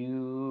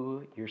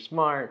 you're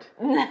smart.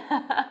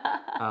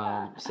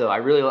 So I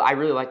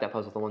really like that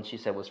puzzle. The one she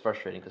said was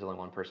frustrating because only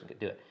one person could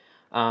do it.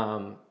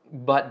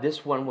 But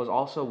this one was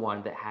also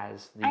one that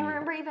has the... I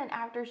remember even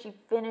after she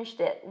finished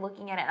it,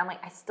 looking at it, I'm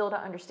like, I still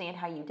don't understand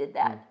how you did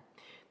that.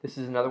 This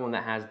is another one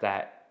that has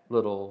that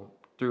little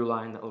through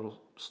line, that little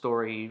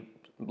story,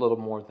 a little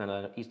more than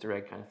an Easter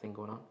egg kind of thing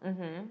going on.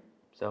 Mm-hmm.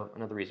 So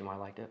another reason why I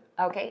liked it.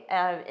 Okay,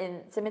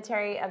 and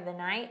Cemetery of the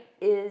Night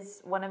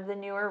is one of the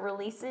newer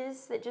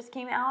releases that just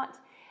came out,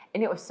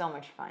 and it was so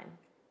much fun.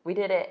 We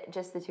did it,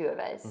 just the two of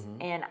us,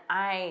 and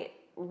I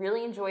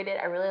really enjoyed it.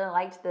 I really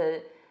liked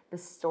the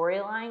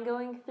storyline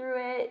going through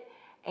it,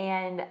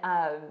 and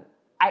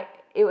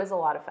it was a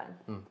lot of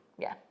fun.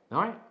 Yeah.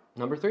 All right,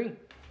 number 3.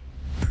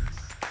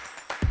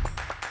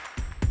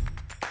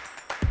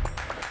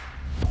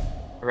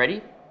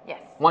 Ready?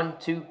 Yes. 1,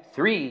 2,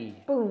 3.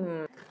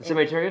 Boom. The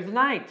Cemetery of the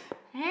Night.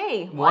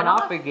 Hey, one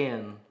off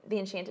again. The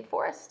Enchanted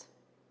Forest.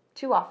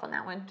 2 off on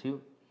that one.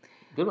 2.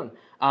 Good one.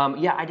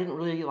 Yeah, I didn't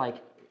really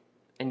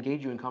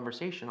engage you in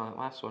conversation on that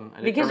last one.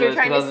 Because you're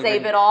trying to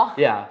save it all?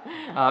 Yeah.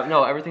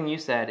 No, everything you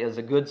said is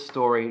a good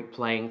story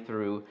playing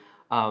through.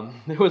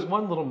 There was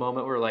one little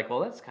moment where we're like, well,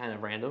 that's kind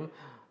of random.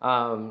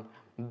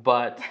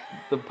 But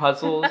the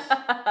puzzles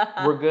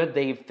were good.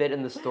 They fit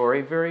in the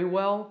story very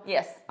well.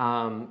 Yes.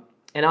 And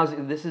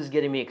this is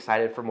getting me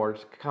excited for more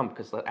to come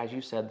because, as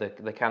you said,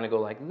 they kind of go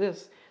like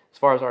this as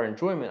far as our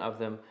enjoyment of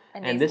them.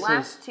 And these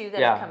last 2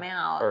 that have come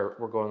out, or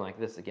we're going like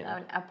this again.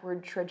 An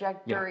upward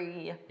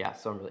trajectory. Yeah,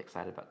 so I'm really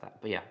excited about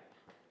that. But yeah.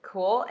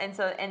 Cool. And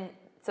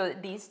so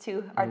these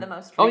 2 are the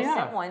most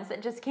recent ones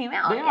that just came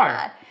out. They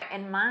are.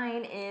 And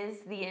mine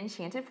is the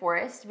Enchanted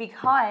Forest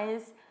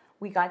because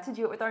we got to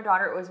do it with our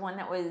daughter. It was one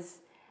that was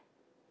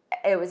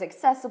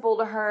accessible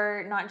to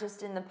her, not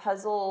just in the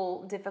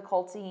puzzle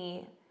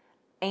difficulty,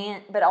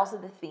 but also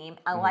the theme.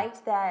 I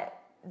liked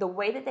that the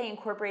way that they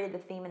incorporated the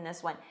theme in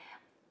this one.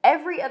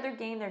 Every other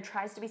game, there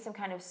tries to be some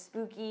kind of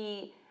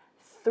spooky,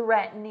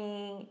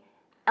 threatening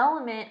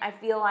element. I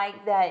feel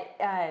like that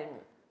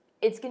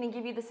it's going to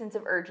give you the sense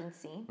of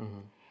urgency.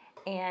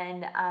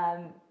 And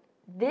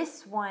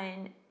this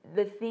one,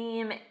 the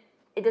theme,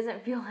 it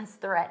doesn't feel as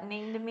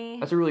threatening to me.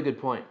 That's a really good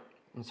point.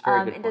 It's a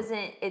very good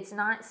point. It's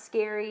not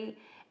scary.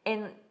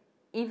 And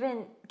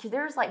even, because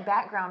there's like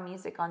background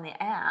music on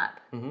the app.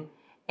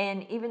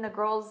 And even the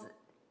girls,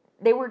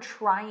 they were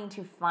trying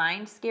to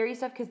find scary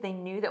stuff because they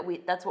knew that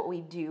that's what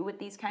we do with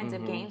these kinds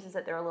of games, is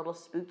that they're a little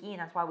spooky, and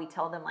that's why we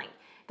tell them, like,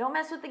 don't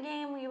mess with the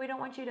game. We don't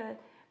want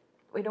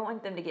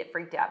them to get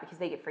freaked out because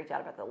they get freaked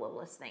out about the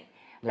littlest thing.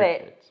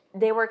 But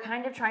they were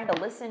kind of trying to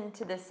listen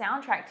to the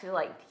soundtrack to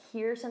like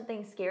hear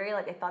something scary,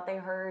 like they thought they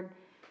heard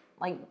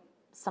like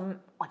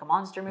a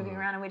monster moving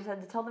around, and we just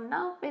had to tell them,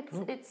 no,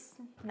 it's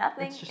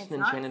nothing. It's just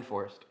an enchanted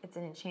forest. It's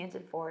an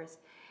enchanted forest.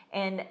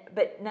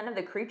 But none of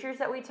the creatures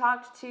that we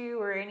talked to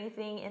or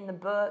anything in the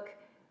book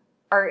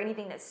are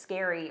anything that's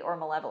scary or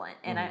malevolent.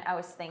 And I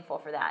was thankful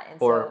for that.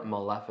 And or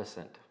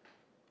Maleficent.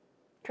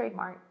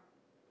 Trademark.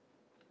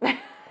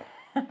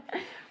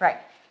 Right.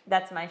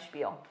 That's my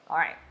spiel. All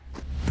right.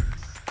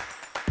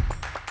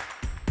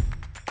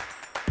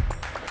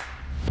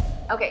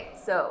 Okay,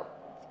 so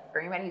for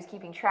anybody who's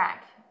keeping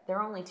track, there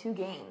are only 2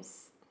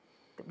 games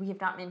that we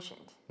have not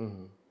mentioned.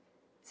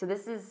 So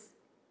this is,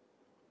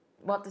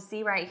 well, to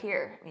see right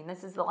here. I mean,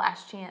 this is the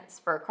last chance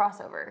for a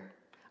crossover.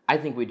 I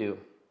think we do.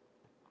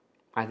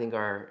 I think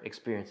our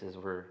experiences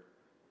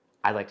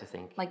I like to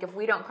think. Like, if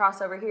we don't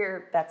cross over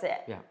here, that's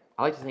it. Yeah.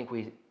 I like to think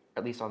we,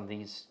 at least on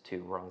these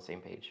 2, we're on the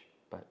same page.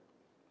 But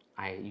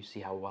you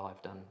see how well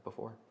I've done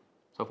before,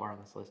 so far on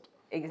this list.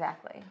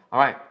 Exactly. All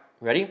right.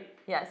 Ready?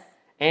 Yes.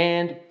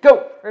 And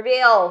go!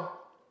 Reveal!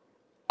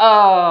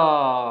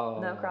 Oh!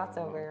 No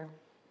crossover.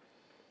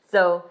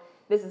 So,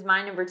 this is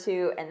my number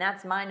 2, and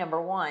that's my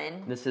number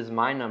 1. This is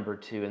my number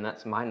 2, and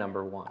that's my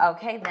number 1.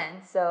 Okay,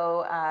 then.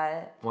 So,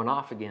 one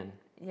off again.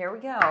 Here we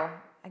go.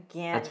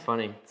 Again. That's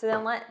funny. So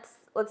then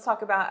let's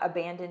talk about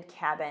Abandoned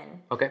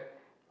Cabin. Okay.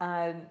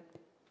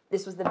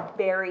 This was the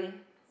very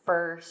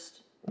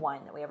first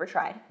one that we ever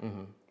tried.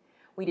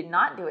 We did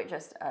not do it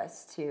just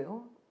us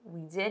 2.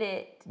 We did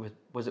it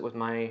Was it with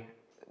my...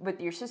 with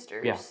your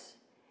sisters. Yeah.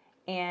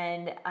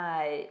 And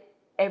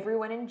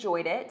everyone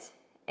enjoyed it.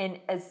 And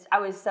as I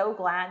was so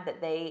glad that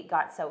they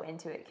got so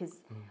into it, because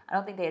I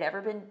don't think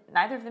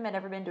neither of them had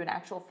ever been to an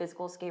actual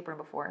physical escape room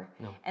before.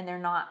 No. And they're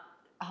not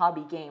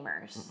hobby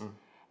gamers.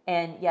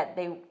 And yet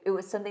it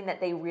was something that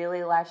they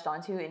really latched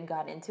onto and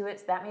got into it.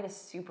 So that made us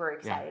super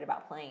excited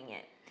about playing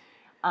it.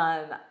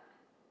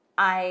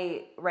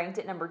 I ranked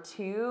it number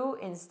 2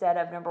 instead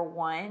of number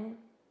 1,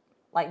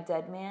 like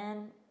Dead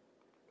Man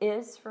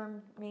is for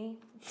me.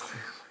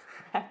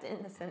 I have to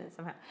end the sentence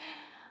somehow.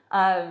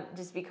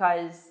 Just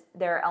because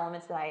there are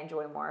elements that I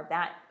enjoy more of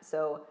that.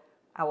 So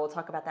I will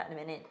talk about that in a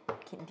minute.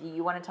 Do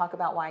you want to talk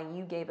about why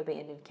you gave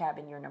Abandoned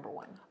Cabin your number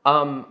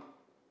 1?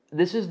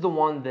 This is the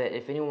one that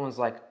if anyone's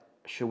like,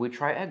 should we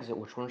try Exit?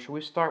 Which one should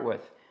we start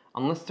with?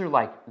 Unless they're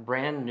like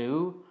brand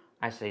new,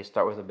 I say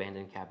start with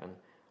Abandoned Cabin.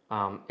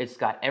 It's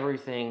got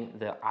everything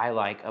that I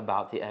like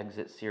about the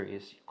Exit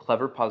series.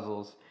 Clever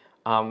puzzles,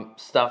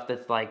 stuff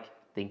that's like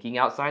thinking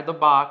outside the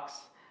box.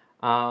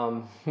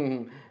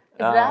 Is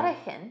that a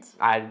hint?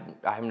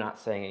 I'm not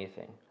saying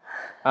anything.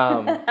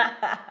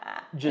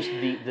 Just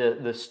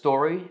the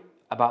story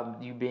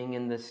about you being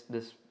in this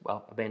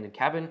abandoned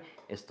cabin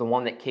is the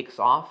one that kicks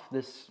off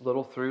this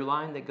little through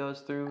line that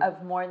goes through.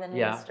 Of more than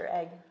an Easter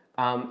egg.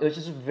 It was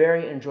just a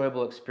very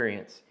enjoyable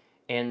experience.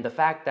 And the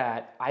fact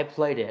that I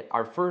played it,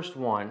 our first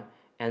one,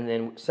 and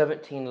then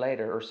 17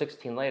 later or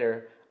 16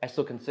 later, I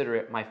still consider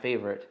it my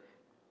favorite,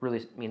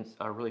 really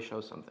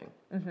shows something.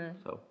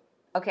 So.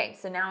 Okay,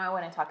 so now I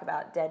want to talk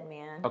about Dead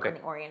Man on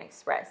the Orient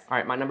Express. All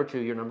right, my number 2,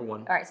 your number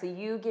 1. All right, so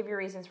you give your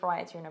reasons for why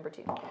it's your number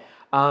 2.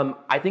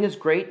 I think it's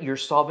great. You're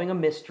solving a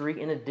mystery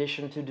in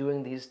addition to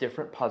doing these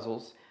different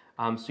puzzles.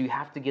 So you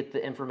have to get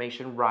the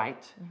information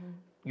right,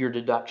 your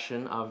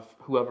deduction of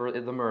whoever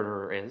the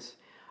murderer is.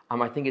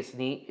 I think it's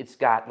neat. It's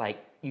got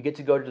like you get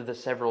to go to the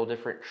several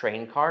different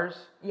train cars.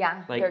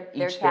 Yeah, Like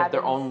their each they have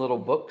their cabins. own little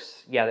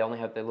books. Yeah, they only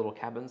have their little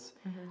cabins.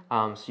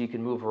 So you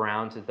can move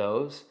around to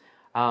those.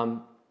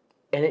 And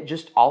it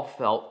just all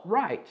felt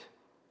right.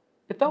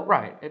 It felt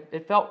right.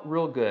 It felt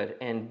real good.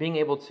 And being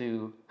able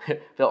to,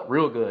 felt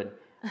real good,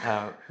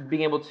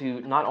 being able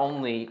to not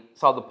only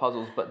solve the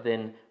puzzles, but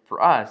then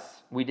for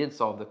us, we did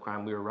solve the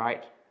crime. We were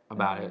right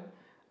about it.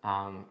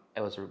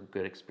 It was a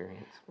good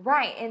experience.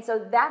 Right, and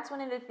so that's one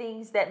of the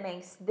things that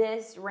makes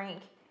this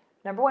rank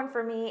number one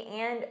for me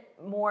and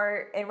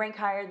rank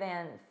higher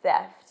than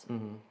theft,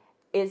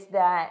 is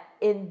that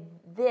in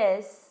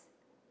this,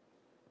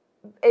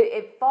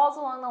 it falls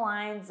along the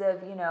lines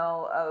of,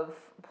 of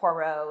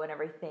Poirot and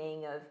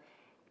everything, of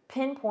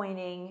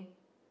pinpointing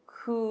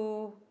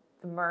who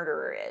the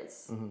murderer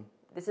is.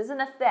 This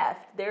isn't a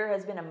theft. There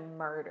has been a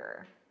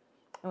murder.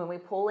 And when we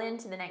pull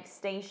into the next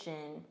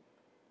station,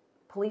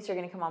 police are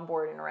going to come on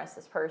board and arrest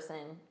this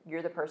person.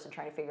 You're the person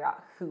trying to figure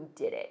out who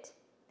did it.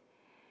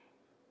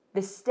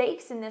 The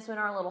stakes in this one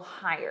are a little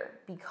higher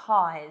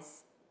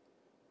because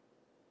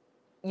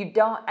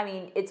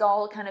it's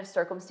all kind of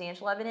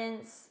circumstantial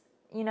evidence.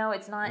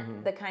 It's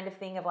not the kind of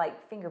thing of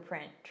like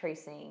fingerprint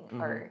tracing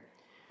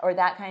or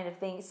that kind of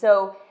thing.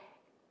 So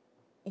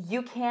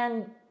you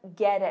can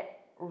get it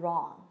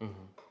wrong.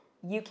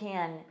 You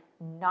can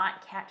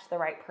not catch the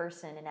right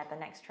person, and at the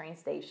next train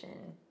station,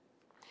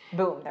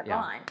 boom, they're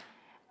gone.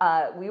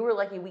 We were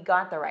lucky we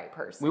got the right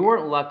person. We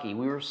weren't lucky.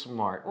 We were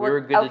smart. We were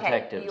good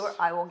detectives.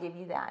 I will give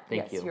you that.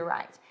 Thank you. You're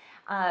right.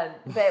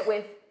 But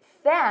with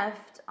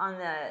theft on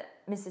the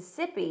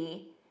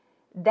Mississippi,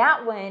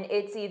 that one,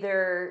 it's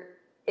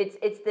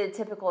the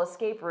typical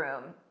escape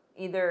room.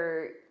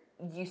 Either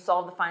you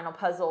solve the final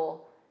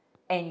puzzle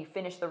and you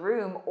finish the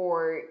room,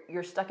 or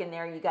you're stuck in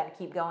there and you got to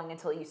keep going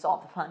until you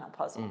solve the final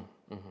puzzle.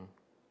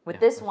 With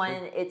this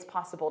one, it's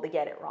possible to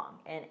get it wrong,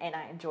 and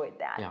I enjoyed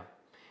that.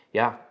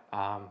 Yeah,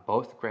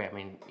 both great. I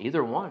mean,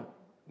 either one,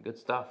 good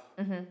stuff.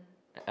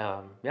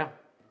 Yeah.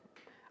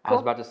 I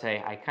was about to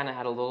say, I kind of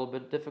had a little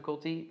bit of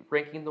difficulty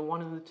ranking the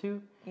 1 and the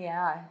 2.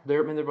 Yeah.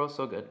 They're both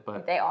so good,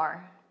 but they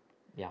are.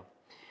 Yeah.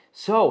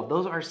 So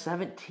those are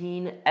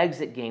 17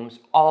 exit games,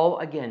 all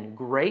again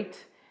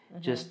great.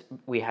 Just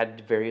we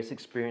had various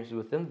experiences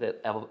with them that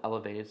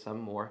elevated some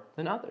more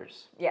than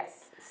others.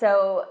 Yes.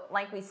 So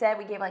like we said,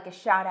 we gave like a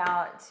shout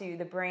out to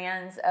the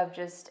brands of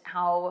just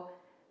how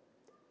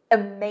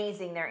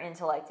amazing their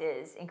intellect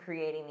is in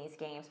creating these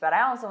games. But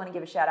I also want to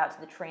give a shout out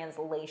to the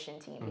translation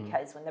team,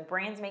 because when the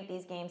brands make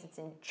these games, it's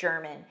in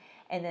German,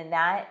 and then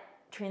that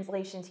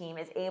translation team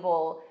is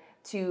able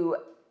to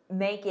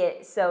make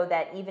it so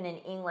that even in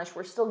English,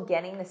 we're still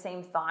getting the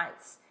same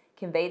thoughts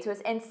conveyed to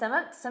us. And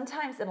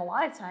sometimes, and a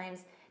lot of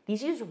times,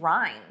 these use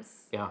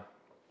rhymes. Yeah.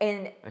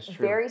 And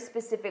very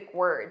specific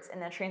words. And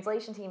the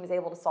translation team is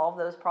able to solve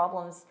those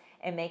problems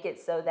and make it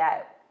so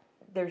that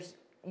there's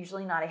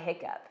usually not a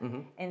hiccup.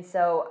 And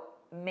so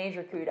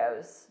major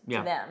kudos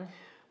to them.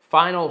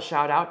 Final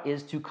shout out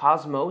is to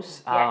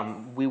Kosmos.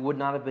 Yes. We would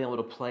not have been able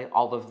to play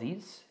all of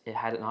these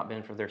had it not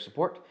been for their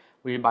support.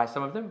 We did buy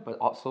some of them, but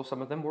also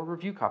some of them were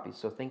review copies.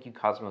 So thank you,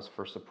 Kosmos,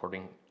 for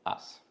supporting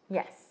us.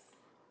 Yes.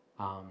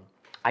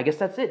 I guess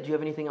that's it. Do you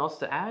have anything else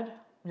to add?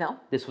 No.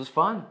 This was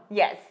fun.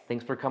 Yes.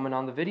 Thanks for coming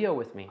on the video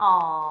with me.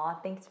 Aw,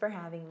 thanks for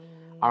having me.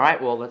 All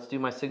right, well, let's do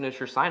my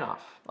signature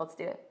sign-off. Let's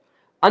do it.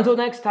 Until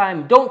next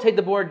time, don't take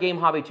the board game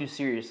hobby too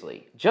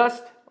seriously.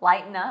 Just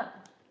lighten up.